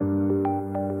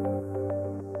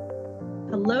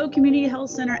Hello, Community Health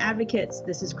Center advocates.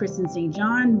 This is Kristen St.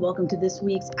 John. Welcome to this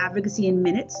week's Advocacy in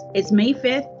Minutes. It's May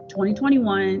 5th,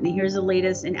 2021, and here's the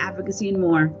latest in advocacy and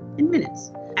more in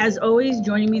minutes. As always,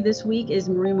 joining me this week is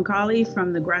Marie McCauley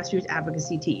from the Grassroots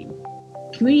Advocacy team.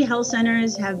 Community health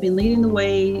centers have been leading the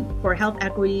way for health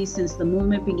equity since the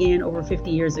movement began over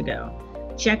 50 years ago.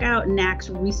 Check out NAC's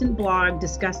recent blog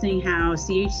discussing how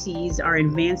CHCs are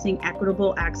advancing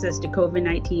equitable access to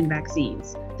COVID-19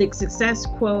 vaccines. The success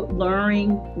quote,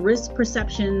 lowering risk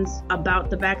perceptions about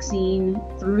the vaccine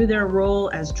through their role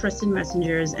as trusted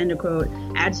messengers, end quote,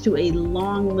 adds to a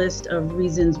long list of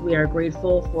reasons we are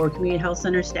grateful for community health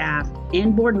center staff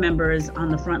and board members on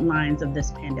the front lines of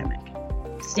this pandemic.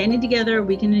 Standing together,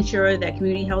 we can ensure that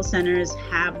community health centers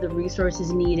have the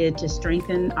resources needed to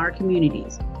strengthen our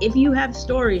communities. If you have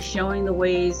stories showing the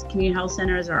ways community health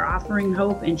centers are offering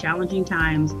hope in challenging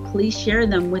times, please share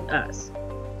them with us.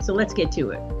 So let's get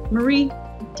to it. Marie,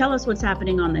 tell us what's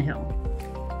happening on the Hill.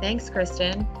 Thanks,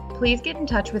 Kristen. Please get in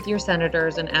touch with your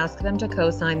senators and ask them to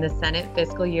co-sign the Senate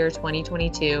Fiscal Year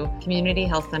 2022 Community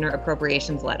Health Center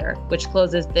Appropriations Letter, which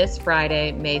closes this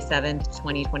Friday, May 7th,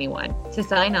 2021. To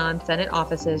sign on, Senate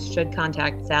offices should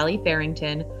contact Sally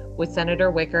Farrington with Senator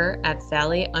Wicker at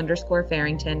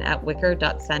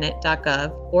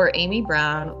Sally_Farrington@wicker.senate.gov or Amy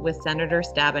Brown with Senator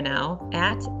Stabenow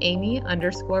at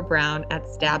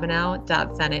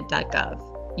Amy_Brown@Stabenow.senate.gov.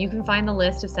 You can find the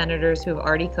list of senators who have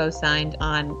already co-signed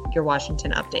on your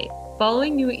Washington update.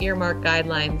 Following new earmark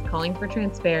guidelines calling for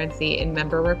transparency in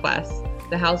member requests,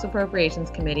 the House Appropriations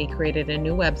Committee created a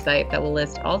new website that will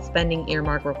list all spending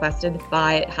earmark requested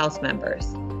by House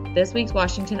members. This week's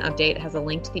Washington update has a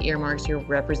link to the earmarks your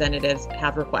representatives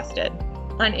have requested.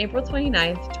 On April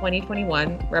 29th,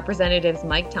 2021, Representatives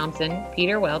Mike Thompson,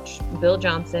 Peter Welch, Bill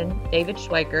Johnson, David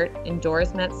Schweikert, and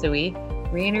Doris Matsui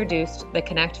reintroduced the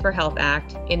Connect for Health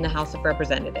Act in the House of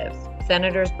Representatives.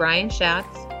 Senators Brian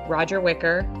Schatz, Roger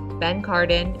Wicker, Ben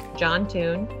Cardin, John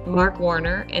Toon, Mark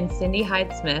Warner, and Cindy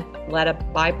Hyde-Smith led a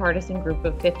bipartisan group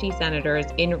of 50 senators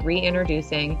in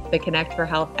reintroducing the Connect for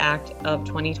Health Act of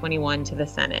 2021 to the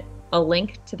Senate. A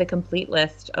link to the complete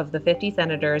list of the 50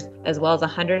 senators, as well as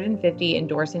 150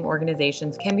 endorsing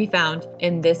organizations, can be found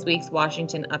in this week's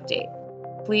Washington update.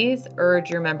 Please urge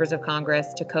your members of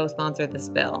Congress to co-sponsor this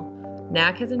bill.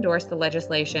 NAC has endorsed the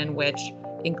legislation, which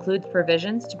includes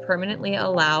provisions to permanently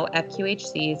allow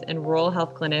FQHCs and rural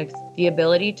health clinics the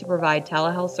ability to provide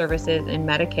telehealth services in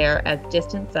Medicare as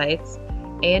distant sites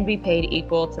and be paid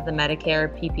equal to the Medicare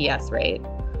PPS rate,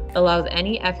 allows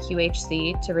any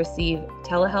FQHC to receive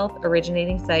telehealth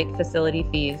originating site facility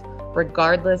fees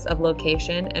regardless of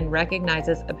location, and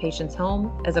recognizes a patient's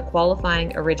home as a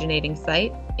qualifying originating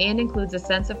site, and includes a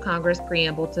sense of Congress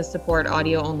preamble to support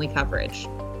audio-only coverage.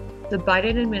 The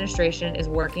Biden administration is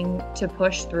working to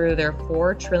push through their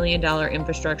 $4 trillion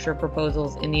infrastructure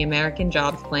proposals in the American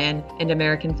Jobs Plan and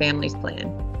American Families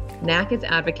Plan. NAC is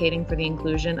advocating for the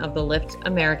inclusion of the Lift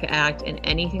America Act in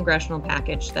any congressional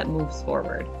package that moves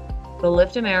forward. The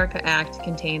Lift America Act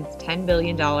contains $10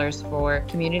 billion for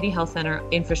community health center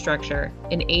infrastructure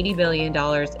and $80 billion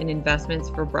in investments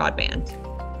for broadband.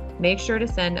 Make sure to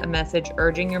send a message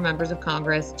urging your members of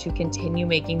Congress to continue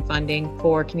making funding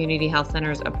for community health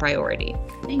centers a priority.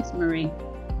 Thanks, Marie.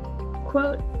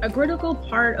 Quote, a critical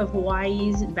part of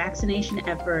Hawaii's vaccination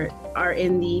effort are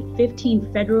in the 15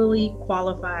 federally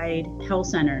qualified health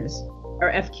centers, or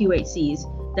FQHCs,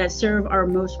 that serve our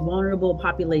most vulnerable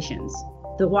populations.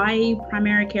 The Hawaii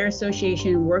Primary Care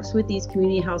Association works with these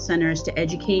community health centers to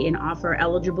educate and offer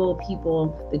eligible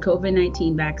people the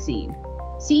COVID-19 vaccine.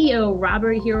 CEO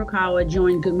Robert Hirokawa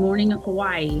joined Good Morning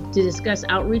Hawaii to discuss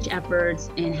outreach efforts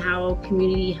and how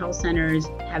community health centers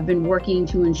have been working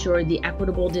to ensure the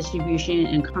equitable distribution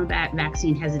and combat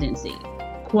vaccine hesitancy.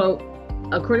 Quote,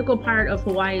 a critical part of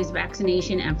Hawaii's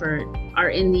vaccination effort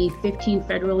are in the 15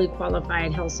 federally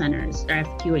qualified health centers, or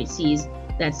FQHCs,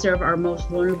 that serve our most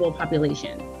vulnerable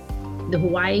population. The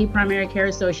Hawaii Primary Care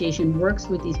Association works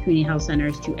with these community health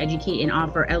centers to educate and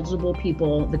offer eligible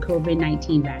people the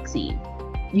COVID-19 vaccine.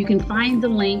 You can find the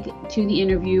link to the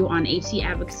interview on HC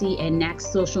Advocacy and NAC's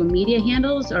social media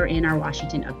handles or in our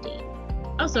Washington update.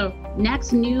 Also,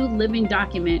 NAC's new living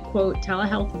document, quote,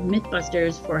 Telehealth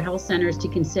Mythbusters for Health Centers to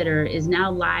Consider, is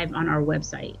now live on our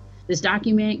website. This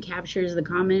document captures the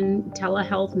common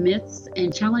telehealth myths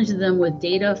and challenges them with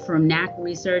data from NAC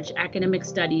research, academic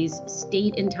studies,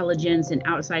 state intelligence, and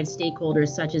outside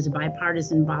stakeholders such as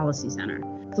Bipartisan Policy Center.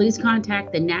 Please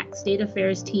contact the NAC State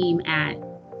Affairs team at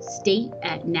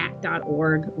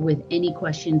state@nac.org with any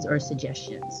questions or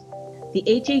suggestions. The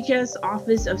HHS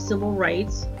Office of Civil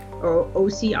Rights or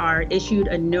OCR, issued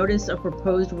a notice of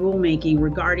proposed rulemaking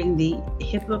regarding the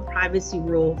HIPAA privacy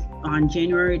rule on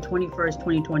January 21st,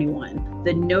 2021.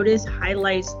 The notice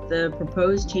highlights the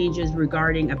proposed changes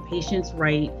regarding a patient's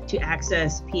right to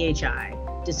access PHI,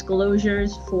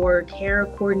 disclosures for care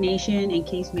coordination and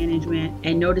case management,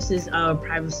 and notices of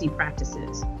privacy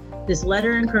practices. This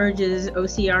letter encourages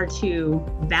OCR to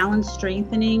balance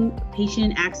strengthening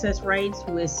patient access rights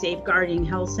with safeguarding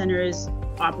health centers'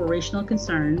 operational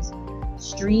concerns,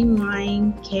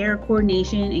 streamline care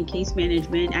coordination and case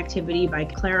management activity by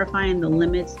clarifying the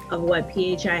limits of what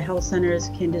PHI health centers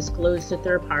can disclose to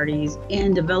third parties,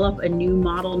 and develop a new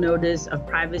model notice of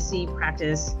privacy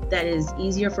practice that is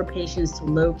easier for patients to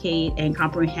locate and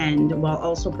comprehend, while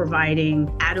also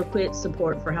providing adequate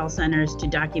support for health centers to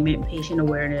document patient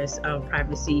awareness of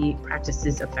privacy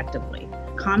practices effectively.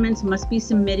 Comments must be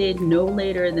submitted no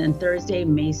later than Thursday,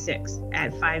 May 6th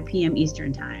at 5 p.m.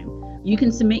 Eastern Time. You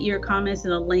can submit your comments in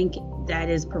the link that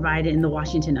is provided in the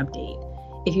Washington Update.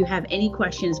 If you have any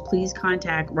questions, please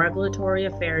contact Regulatory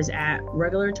Affairs at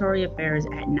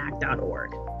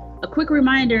NAC.org. A quick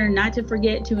reminder not to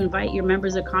forget to invite your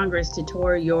members of Congress to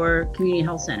tour your community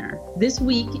health center. This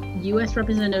week, U.S.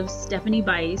 Representative Stephanie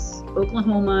Bice,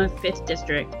 Oklahoma 5th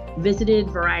District, visited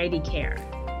Variety Care.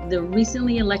 The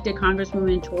recently elected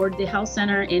Congresswoman toured the health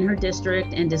center in her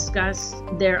district and discussed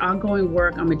their ongoing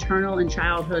work on maternal and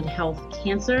childhood health,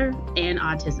 cancer, and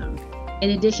autism. In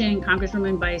addition,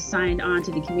 Congresswoman Bice signed on to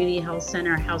the Community Health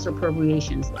Center House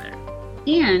Appropriations letter.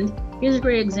 And here's a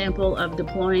great example of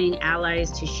deploying allies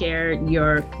to share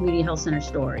your community health center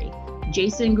story.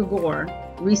 Jason Gregor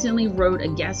recently wrote a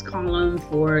guest column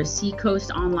for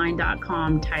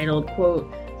seacoastonline.com titled,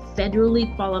 quote,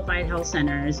 "Federally Qualified Health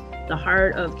Centers, the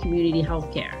Heart of Community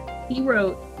Healthcare." He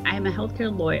wrote, "I am a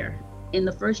healthcare lawyer. In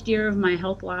the first year of my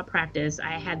health law practice,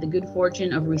 I had the good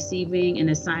fortune of receiving an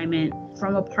assignment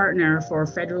from a partner for a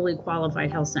federally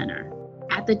qualified health center.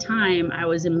 At the time, I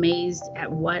was amazed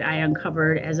at what I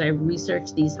uncovered as I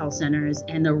researched these health centers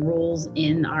and the roles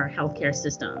in our healthcare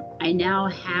system. I now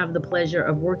have the pleasure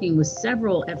of working with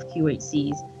several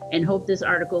FQHCs and hope this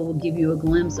article will give you a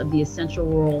glimpse of the essential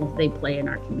role they play in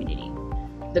our community."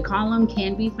 The column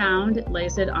can be found, like I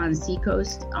said, on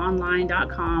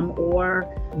seacoastonline.com or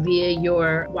via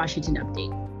your Washington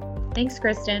Update. Thanks,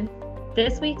 Kristen.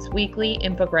 This week's weekly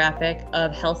infographic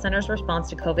of Health Centers' response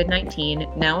to COVID-19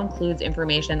 now includes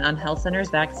information on Health Centers'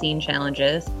 vaccine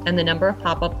challenges and the number of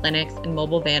pop-up clinics and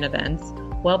mobile van events,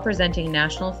 while presenting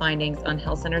national findings on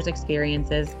Health Centers'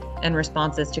 experiences and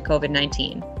responses to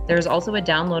COVID-19. There is also a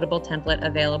downloadable template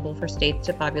available for states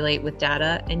to populate with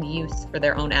data and use for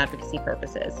their own advocacy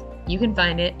purposes. You can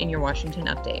find it in your Washington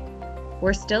Update.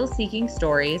 We're still seeking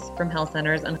stories from health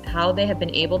centers on how they have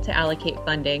been able to allocate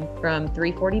funding from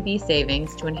 340B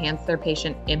savings to enhance their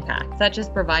patient impact, such as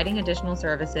providing additional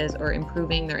services or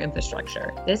improving their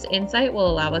infrastructure. This insight will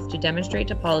allow us to demonstrate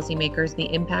to policymakers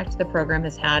the impact the program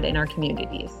has had in our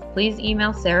communities. Please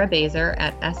email Sarah Baser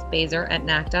at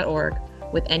sbaser@nac.org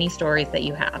with any stories that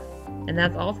you have. And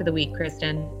that's all for the week,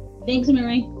 Kristen. Thanks,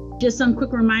 Mary. Just some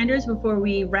quick reminders before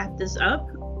we wrap this up.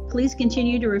 Please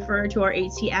continue to refer to our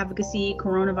HC Advocacy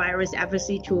coronavirus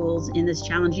advocacy tools in this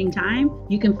challenging time.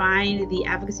 You can find the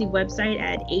advocacy website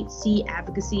at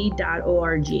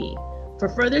hcadvocacy.org. For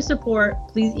further support,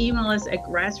 please email us at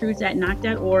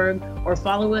grassroots@nac.org or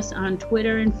follow us on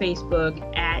Twitter and Facebook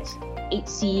at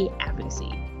HC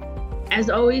Advocacy. As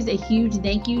always, a huge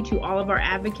thank you to all of our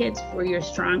advocates for your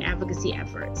strong advocacy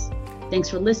efforts. Thanks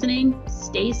for listening.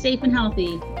 Stay safe and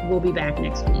healthy. We'll be back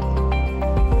next week.